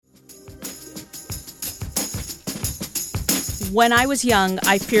When I was young,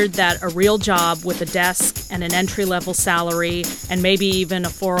 I feared that a real job with a desk and an entry-level salary and maybe even a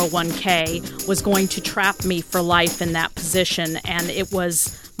 401k was going to trap me for life in that position, and it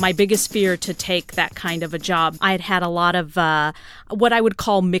was my biggest fear to take that kind of a job. I had had a lot of what I would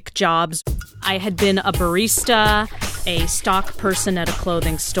call Mick jobs. I had been a barista, a stock person at a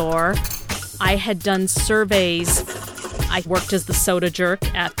clothing store. I had done surveys. I worked as the soda jerk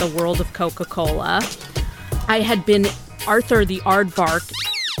at the World of Coca-Cola. I had been Arthur the Aardvark.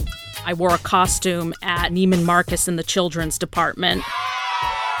 I wore a costume at Neiman Marcus in the children's department.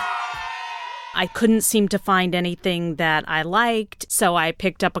 I couldn't seem to find anything that I liked, so I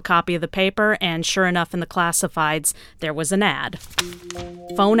picked up a copy of the paper, and sure enough, in the classifieds, there was an ad.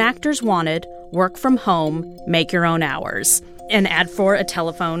 Phone actors wanted, work from home, make your own hours. An ad for a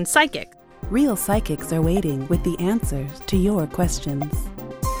telephone psychic. Real psychics are waiting with the answers to your questions.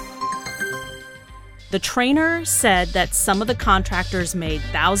 The trainer said that some of the contractors made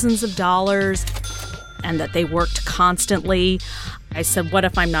thousands of dollars and that they worked constantly. I said, what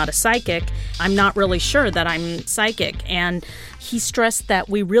if I'm not a psychic? I'm not really sure that I'm psychic. And he stressed that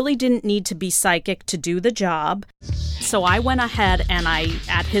we really didn't need to be psychic to do the job. So I went ahead and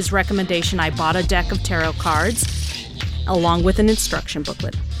at his recommendation, I bought a deck of tarot cards along with an instruction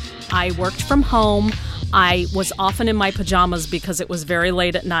booklet. I worked from home. I was often in my pajamas because it was very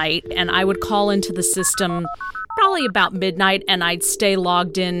late at night, and I would call into the system probably about midnight, and I'd stay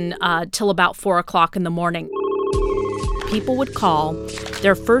logged in till about 4 o'clock in the morning. People would call.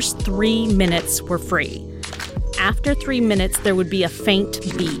 Their first 3 minutes were free. After 3 minutes, there would be a faint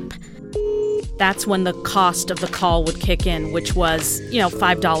beep. That's when the cost of the call would kick in, which was,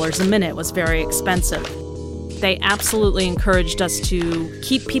 $5 a minute. It was very expensive. They absolutely encouraged us to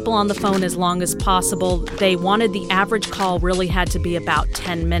keep people on the phone as long as possible. They wanted the average call really had to be about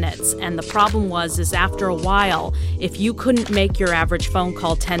 10 minutes. And the problem is after a while, if you couldn't make your average phone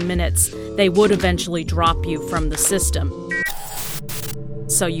call 10 minutes, they would eventually drop you from the system.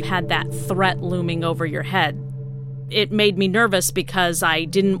 So you had that threat looming over your head. It made me nervous because I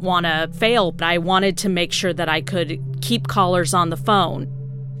didn't want to fail, but I wanted to make sure that I could keep callers on the phone.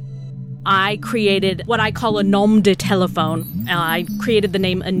 I created what I call a nom de téléphone. I created the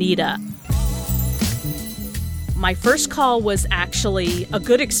name Anita. My first call was actually a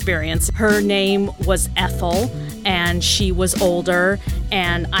good experience. Her name was Ethel, and she was older,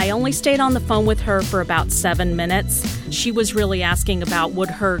 and I only stayed on the phone with her for about 7 minutes. She was really asking about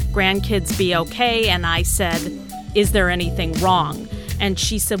would her grandkids be okay, and I said, is there anything wrong? And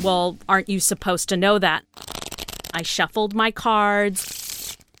she said, well, aren't you supposed to know that? I shuffled my cards.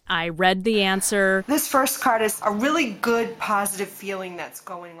 I read the answer. This first card is a really good, positive feeling that's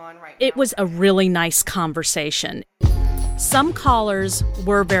going on right now. It was a really nice conversation. Some callers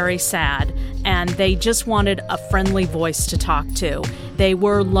were very sad, and they just wanted a friendly voice to talk to. They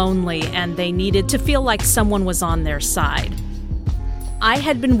were lonely, and they needed to feel like someone was on their side. I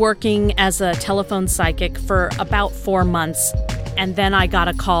had been working as a telephone psychic for about 4 months, and then I got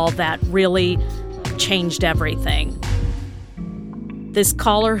a call that really changed everything. This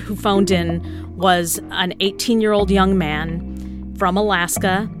caller who phoned in was an 18-year-old young man from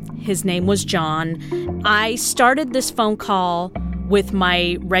Alaska. His name was John. I started this phone call with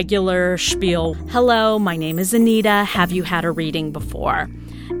my regular spiel. Hello, my name is Anita. Have you had a reading before?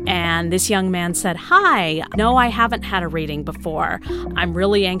 And this young man said, hi, no, I haven't had a reading before. I'm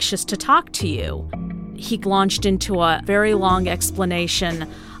really anxious to talk to you. He launched into a very long explanation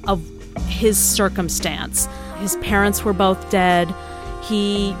of his circumstance. His parents were both dead.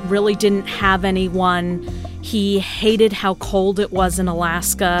 He really didn't have anyone. He hated how cold it was in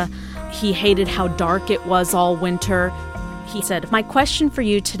Alaska. He hated how dark it was all winter. He said, my question for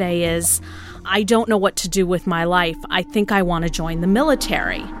you today is, I don't know what to do with my life. I think I want to join the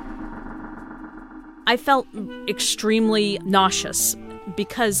military. I felt extremely nauseous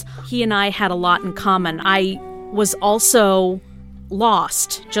because he and I had a lot in common. I was also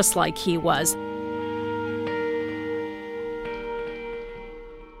lost, just like he was.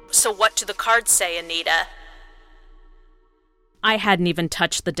 So what do the cards say, Anita? I hadn't even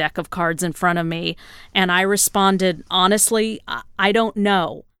touched the deck of cards in front of me, and I responded, honestly, I don't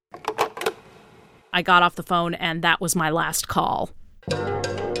know. I got off the phone, and that was my last call.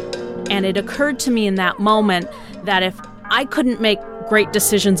 And it occurred to me in that moment that if I couldn't make great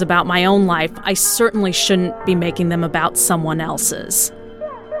decisions about my own life, I certainly shouldn't be making them about someone else's.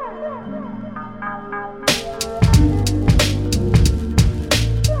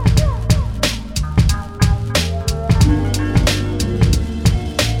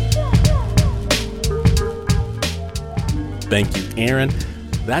 Thank you, Erin.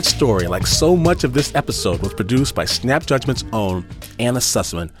 That story, like so much of this episode, was produced by Snap Judgment's own Anna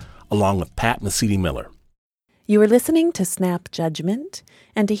Sussman, along with Pat Mesiti-Miller. You are listening to Snap Judgment,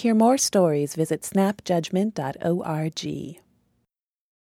 and to hear more stories, visit snapjudgment.org.